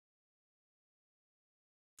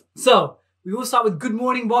So, we will start with good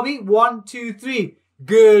morning, Bobby. 1, 2, 3.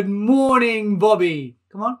 Good morning, Bobby.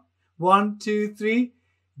 Come on. 1, 2, 3.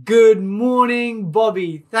 Good morning,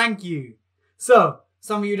 Bobby. Thank you. So,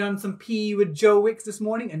 some of you done some PE with Joe Wicks this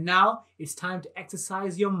morning, and now it's time to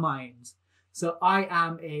exercise your minds. So, I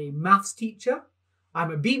am a maths teacher.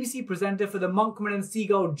 I'm a BBC presenter for the Monkman and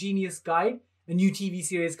Seagull Genius Guide, a new TV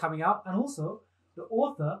series coming out, and also the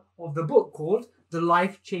author of the book called The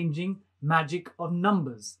Life-Changing Magic of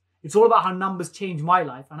Numbers. It's all about how numbers change my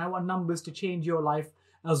life, and I want numbers to change your life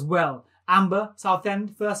as well. Amber,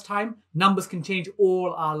 Southend, first time, numbers can change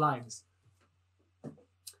all our lives.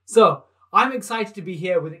 So, I'm excited to be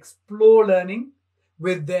here with Explore Learning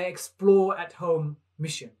with their Explore at Home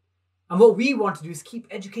mission. And what we want to do is keep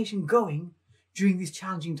education going during these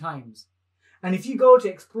challenging times. And if you go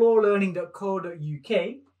to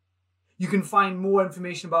explorelearning.co.uk, you can find more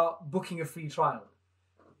information about booking a free trial.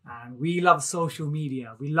 And we love social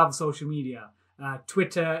media. We love social media.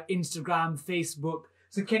 Twitter, Instagram, Facebook.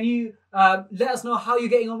 So can you let us know how you're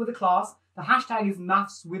getting on with the class? The hashtag is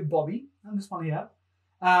Maths with Bobby. And this one here.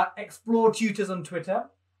 Explore Tutors on Twitter.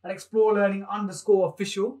 And Explore Learning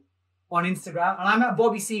 _official on Instagram. And I'm at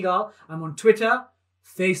Bobby Seagull. I'm on Twitter,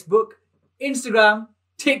 Facebook, Instagram,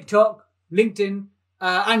 TikTok, LinkedIn,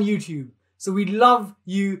 and YouTube. So we'd love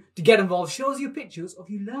you to get involved. Shows you pictures of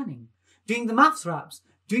you learning, doing the maths raps,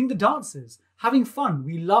 doing the dances, having fun.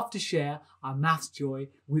 We love to share our maths joy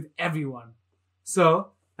with everyone.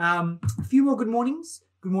 So, a few more good mornings.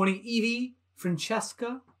 Good morning, Evie,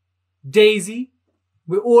 Francesca, Daisy.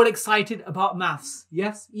 We're all excited about maths.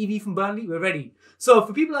 Yes, Evie from Burnley, we're ready. So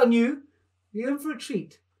for people that are new, you're in for a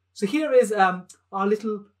treat. So here is our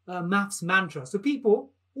little maths mantra. So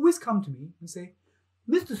people always come to me and say,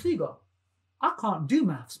 Mr. Seagull, I can't do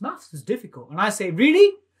maths. Maths is difficult. And I say,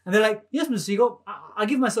 really? And they're like, yes, Mr. Seagull, I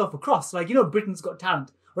give myself a cross. Like, you know, Britain's Got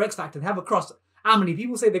Talent or X Factor, they have a cross. How many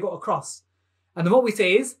people say they got a cross? And then what we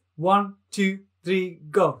say is 1, 2, 3,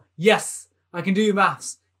 go. Yes, I can do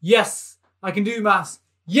maths. Yes, I can do maths.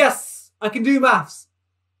 Yes, I can do maths.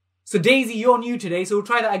 So Daisy, you're new today, so we'll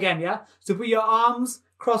try that again, yeah? So put your arms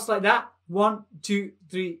crossed like that. 1, 2,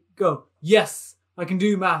 3, go. Yes, I can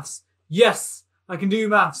do maths. Yes, I can do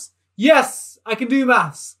maths. Yes, I can do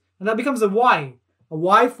maths. And that becomes a Y. A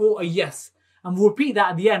Y for a yes. And we'll repeat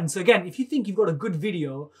that at the end. So again, if you think you've got a good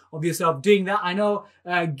video of yourself doing that, I know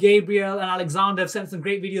Gabriel and Alexander have sent some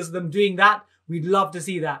great videos of them doing that. We'd love to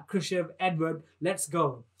see that. Krishav, Edward, let's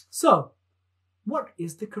go. So, what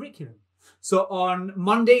is the curriculum? So on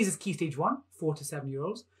Mondays is Key Stage 1, 4 to 7 year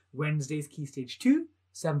olds. Wednesdays, Key Stage 2,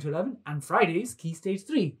 7 to 11. And Fridays, Key Stage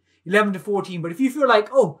 3, 11 to 14. But if you feel like,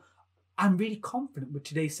 oh, I'm really confident with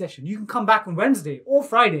today's session, you can come back on Wednesday or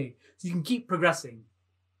Friday so you can keep progressing.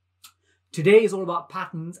 Today is all about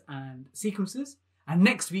patterns and sequences. And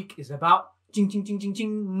next week is about ching, ching, ching, ching,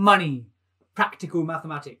 ching, money, practical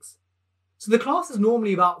mathematics. So the class is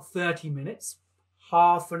normally about 30 minutes,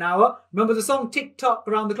 half an hour. Remember the song Tick Tock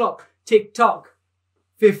around the clock. Tick Tock,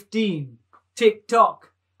 15, Tick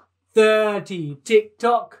Tock, 30, Tick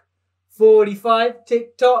Tock, 45,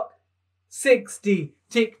 Tick Tock, 60,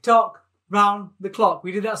 Tick Tock, round the clock.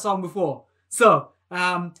 We did that song before. So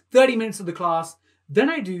 30 minutes of the class. Then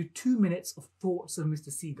I do 2 minutes of thoughts of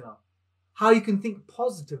Mr. Seagull. How you can think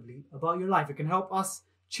positively about your life. It can help us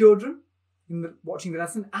children in watching the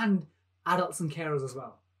lesson and adults and carers as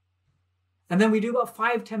well. And then we do about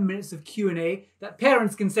 5-10 minutes of Q&A that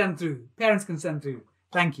parents can send through. Parents can send through.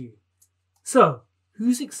 Thank you. So,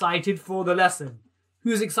 who's excited for the lesson?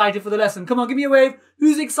 Who's excited for the lesson? Come on, give me a wave.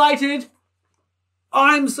 Who's excited?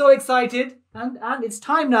 I'm so excited. And it's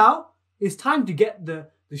time now. It's time to get the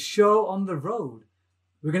show on the road.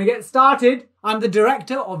 We're going to get started. I'm the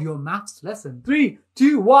director of your maths lesson. 3,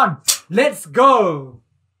 2, 1. Let's go.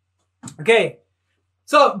 Okay.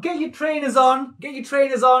 So get your trainers on. Get your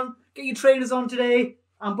trainers on. Get your trainers on today.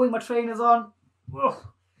 I'm putting my trainers on. Ugh.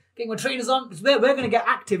 Getting my trainers on. We're going to get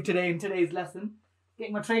active today in today's lesson.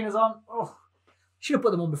 Getting my trainers on. Oh, should have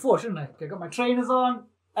put them on before, shouldn't I? Okay, I got my trainers on.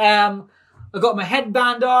 I got my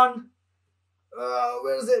headband on.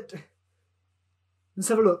 Where is it? Let's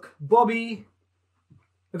have a look. Bobby.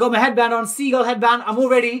 I got my headband on, Seagull headband. I'm all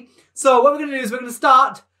ready. So what we're going to do is we're going to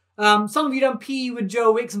start. Some of you done PE with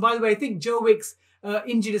Joe Wicks. And by the way, I think Joe Wicks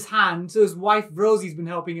injured his hand. So his wife, Rosie's been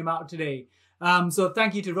helping him out today. So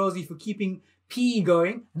thank you to Rosie for keeping PE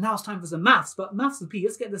going. And now it's time for some maths. But maths with PE,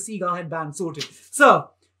 let's get the Seagull headband sorted.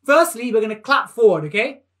 So firstly, we're going to clap forward,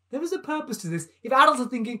 okay? There is a purpose to this. If adults are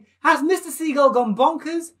thinking, has Mr. Seagull gone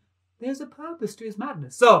bonkers? There's a purpose to his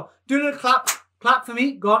madness. So do a little clap. Clap for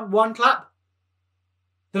me. Go on, one clap.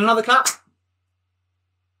 Then another clap.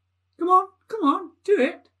 Come on, do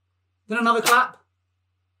it. then another clap,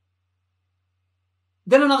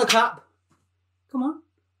 then another clap, come on,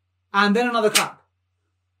 and then another clap.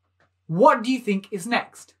 What do you think is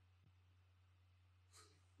next?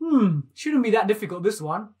 Shouldn't be that difficult, this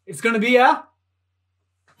one. It's going to be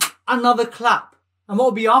another clap. And what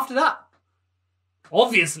will be after that?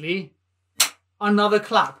 Obviously, another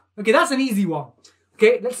clap. Okay, that's an easy one.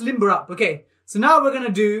 Okay, let's limber up. Okay, so now we're going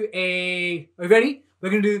to do are you ready? We're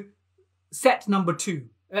going to do set number 2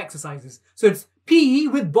 exercises. So it's PE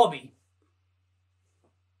with Bobby.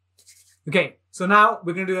 Okay, so now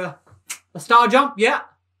we're going to do a star jump. Yeah,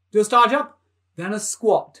 do a star jump. Then a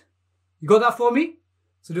squat. You got that for me?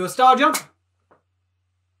 So do a star jump.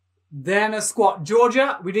 Then a squat.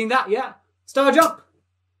 Georgia, we're doing that, yeah? Star jump.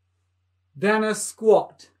 Then a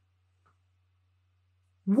squat.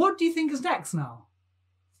 What do you think is next now?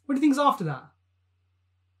 What do you think is after that?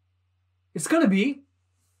 It's going to be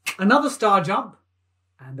another star jump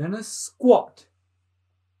and then a squat.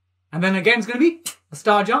 And then again it's going to be a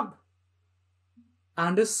star jump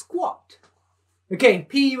and a squat. Okay,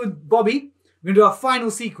 PE with Bobby. We're going to do our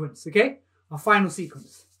final sequence, okay? Our final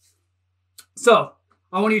sequence. So,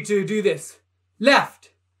 I want you to do this.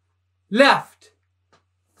 Left, left,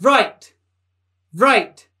 right,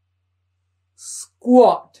 right,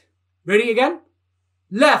 squat. Ready again?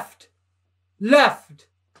 Left, left,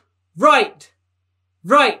 right,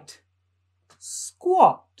 right,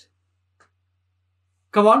 squat.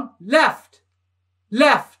 Come on. Left,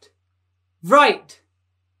 left, right,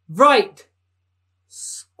 right,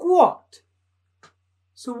 squat.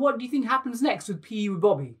 So what do you think happens next with PE with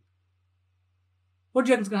Bobby? What do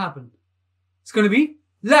you reckon is going to happen? It's going to be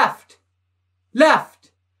left,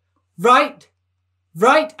 left, right,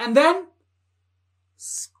 right, and then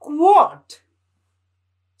squat.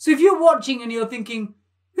 So if you're watching and you're thinking,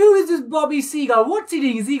 who is this Bobby Seagull? What's he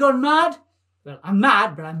doing? Is he gone mad? Well, I'm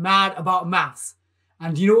mad, but I'm mad about maths.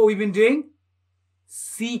 And do you know what we've been doing?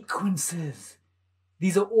 Sequences.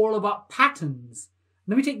 These are all about patterns.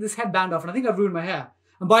 Let me take this headband off, and I think I've ruined my hair.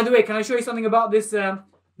 And by the way, can I show you something about this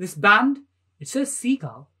this band? It says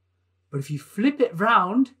Seagull, but if you flip it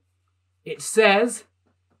round, it says,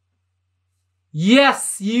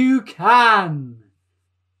 yes, you can.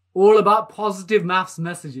 All about positive maths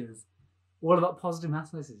messages. All about positive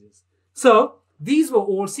maths messages. So, these were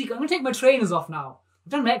all Seagull. I'm going to take my trainers off now.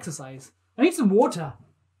 I've done my exercise. I need some water.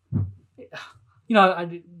 You know,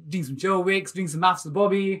 I'm doing some Joe Wicks, doing some maths with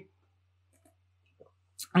Bobby.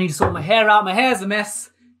 I need to sort my hair out. My hair's a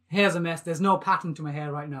mess. Hair's a mess. There's no pattern to my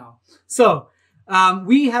hair right now. So,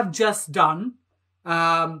 we have just done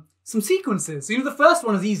some sequences. So, you know, the first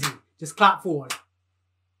one is easy. Just clap forward.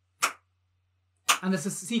 And there's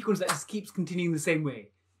a sequence that just keeps continuing the same way.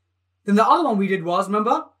 Then the other one we did was,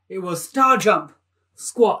 remember? It was star jump,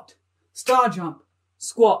 squat, star jump,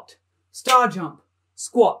 squat, star jump,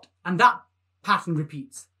 squat. And that pattern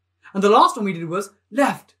repeats. And the last one we did was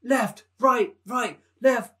left, left, right, right,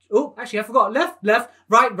 left. Oh, actually, I forgot. Left, left,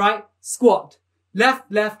 right, right, squat.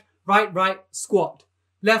 Left, left, right, right, squat.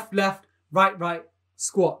 Left, left, right, right,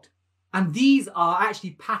 squat. And these are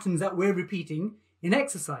actually patterns that we're repeating in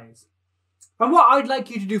exercise. And what I'd like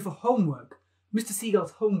you to do for homework, Mr.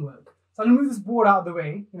 Seagull's homework. So I'm going to move this board out of the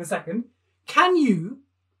way in a second. Can you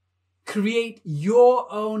create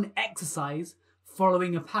your own exercise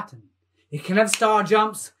following a pattern? You can have star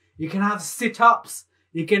jumps. You can have sit-ups.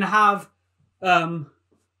 You can have, what are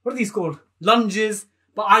these called? Lunges.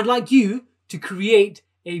 But I'd like you to create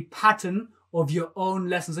a pattern of your own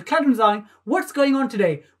lessons. So Academy Design, what's going on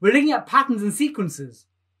today? We're looking at patterns and sequences.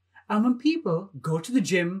 And when people go to the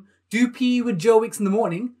gym, do PE with Joe Wicks in the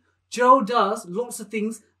morning, Joe does lots of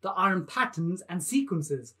things that are in patterns and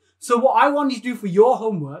sequences. So what I want you to do for your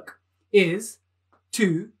homework is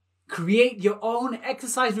to create your own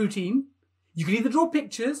exercise routine. You can either draw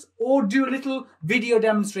pictures or do a little video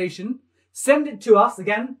demonstration. Send it to us,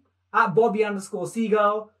 again, at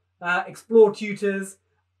Bobby_Seagull, Explore Tutors,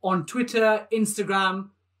 on Twitter, Instagram,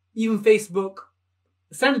 even Facebook.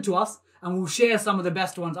 Send it to us and we'll share some of the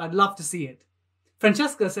best ones. I'd love to see it.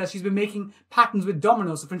 Francesca says she's been making patterns with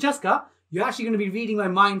dominoes. So Francesca, you're actually going to be reading my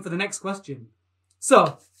mind for the next question.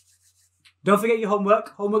 So, don't forget your homework.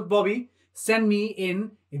 Homework Bobby, send me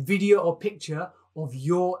in a video or picture of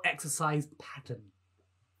your exercise pattern.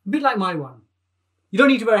 A bit like my one. You don't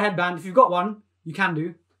need to wear a headband. If you've got one, you can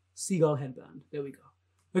do. Seagull headband. There we go.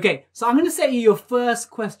 Okay, so I'm going to set you your first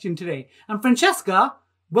question today. And Francesca,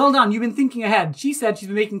 well done. You've been thinking ahead. She said she's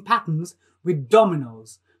been making patterns with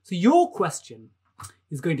dominoes. So your question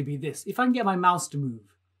is going to be this. If I can get my mouse to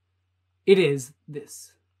move, it is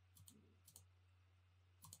this.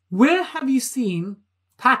 Where have you seen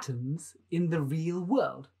patterns in the real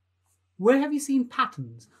world? Where have you seen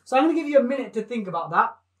patterns? So I'm going to give you a minute to think about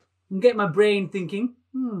that and get my brain thinking.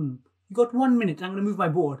 You got 1 minute. I'm going to move my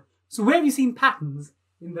board. So where have you seen patterns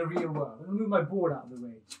in the real world? I'm going to move my board out of the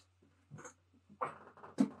way.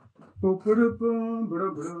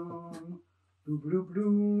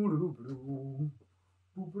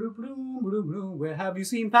 Where have you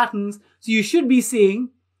seen patterns? So you should be seeing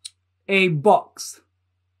a box.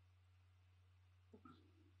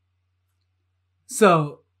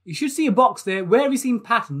 So you should see a box there. Where have you seen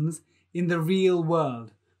patterns in the real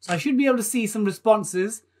world? So I should be able to see some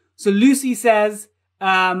responses. So Lucy says,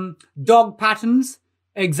 dog patterns.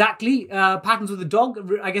 Exactly. Patterns with a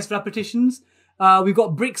dog, I guess repetitions. We've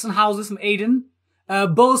got bricks and houses from Aiden.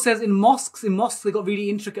 Bo says in mosques they've got really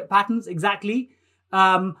intricate patterns. Exactly.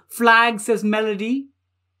 Flag says melody.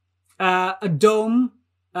 A dome.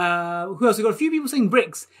 Who else? We've got a few people saying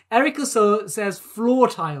bricks. Erica says floor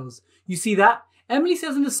tiles. You see that? Emily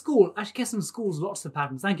says in the school. I guess in schools, lots of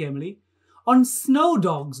patterns. Thank you, Emily. On snow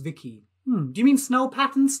dogs, Vicky. Do you mean snow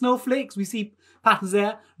patterns, snowflakes? We see patterns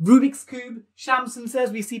there. Rubik's Cube. Shamson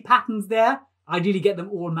says we see patterns there. Ideally get them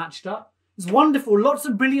all matched up. It's wonderful. Lots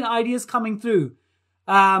of brilliant ideas coming through.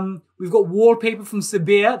 We've got wallpaper from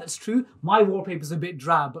Sabir. That's true. My wallpaper's a bit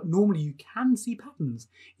drab, but normally you can see patterns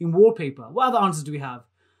in wallpaper. What other answers do we have?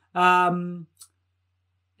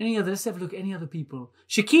 Any other? Let's have a look at any other people.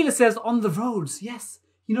 Shakila says on the roads. Yes.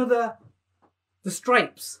 You know the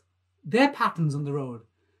stripes. They're patterns on the road.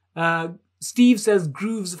 Steve says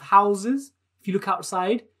grooves of houses. If you look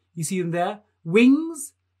outside, you see them there.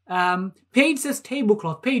 Wings. Paige says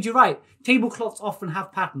tablecloth. Paige, you're right. Tablecloths often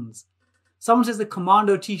have patterns. Someone says the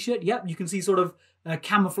commando t-shirt. Yep, you can see sort of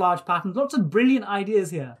camouflage patterns. Lots of brilliant ideas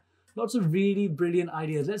here. Lots of really brilliant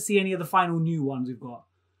ideas. Let's see any of the final new ones we've got.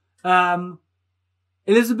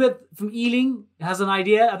 Elizabeth from Ealing has an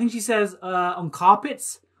idea. I think she says on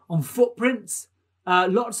carpets, on footprints.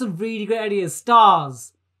 Lots of really great ideas.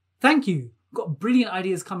 Stars. Thank you. Got brilliant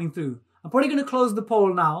ideas coming through. I'm probably going to close the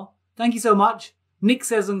poll now. Thank you so much. Nick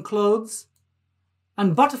says on clothes.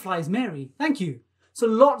 And butterflies, Mary. Thank you. So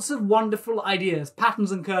lots of wonderful ideas.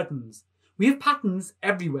 Patterns and curtains. We have patterns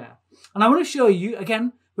everywhere. And I want to show you,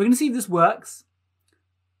 again, we're going to see if this works.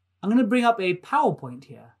 I'm going to bring up a PowerPoint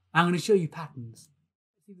here. I'm going to show you patterns.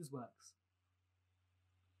 Let's see if this works.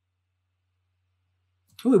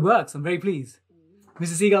 Oh, it works. I'm very pleased.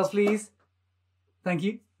 Mr. Seagulls, please. Thank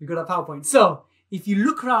you. We got our PowerPoint. So, if you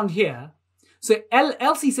look around here, so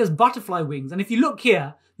Elsie says butterfly wings. And if you look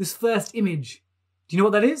here, this first image, do you know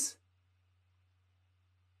what that is?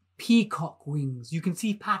 Peacock wings. You can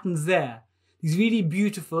see patterns there. These really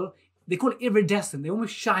beautiful, they call it iridescent. They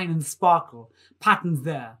almost shine and sparkle. Patterns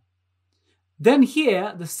there. Then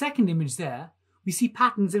here, the second image there, we see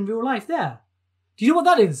patterns in real life there. Do you know what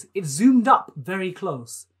that is? It's zoomed up very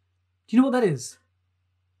close. Do you know what that is?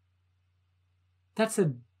 That's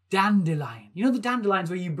a dandelion. You know the dandelions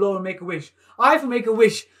where you blow and make a wish? I often make a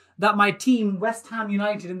wish that my team, West Ham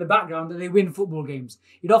United in the background, that they win football games.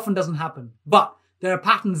 It often doesn't happen. But there are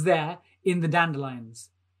patterns there in the dandelions.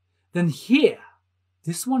 Then here,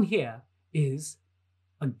 this one here is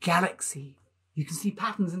a galaxy. You can see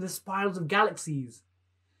patterns in the spirals of galaxies.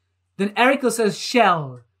 Then Erica says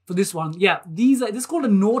shell for this one. Yeah, this is called a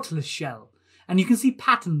nautilus shell. And you can see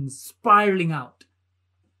patterns spiraling out.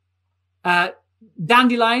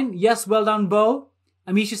 Dandelion, yes, well done, Bo.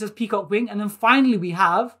 Amisha says peacock wing. And then finally we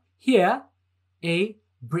have here a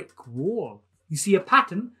brick wall. You see a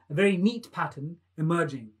pattern, a very neat pattern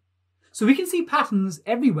emerging. So we can see patterns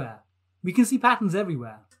everywhere. We can see patterns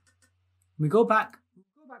everywhere. We go back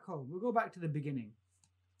home. We'll go back to the beginning.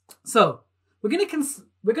 So we're going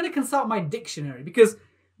to consult my dictionary because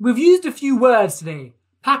we've used a few words today,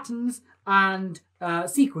 patterns and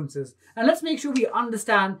sequences. And let's make sure we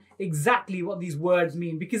understand exactly what these words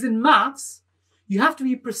mean, because in maths, you have to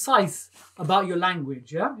be precise about your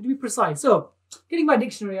language. Yeah, you have to be precise. So getting my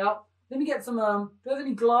dictionary out. Let me get some. Do I have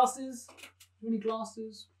any glasses? Any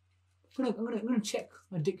glasses? I'm gonna check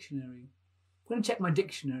my dictionary. I'm gonna check my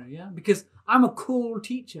dictionary, yeah, because I'm a cool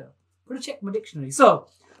teacher. I'm gonna check my dictionary. So,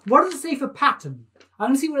 what does it say for pattern? I'm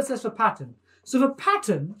gonna see what it says for pattern. So for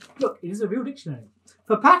pattern, look, it is a real dictionary.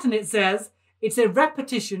 For pattern, it says it's a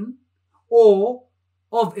repetition or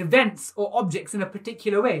of events or objects in a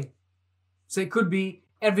particular way. So it could be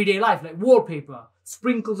everyday life, like wallpaper,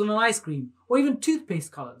 sprinkles on an ice cream, or even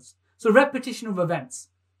toothpaste colors. So repetition of events.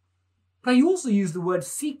 But you also use the word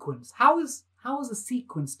sequence. How is a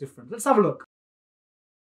sequence different? Let's have a look.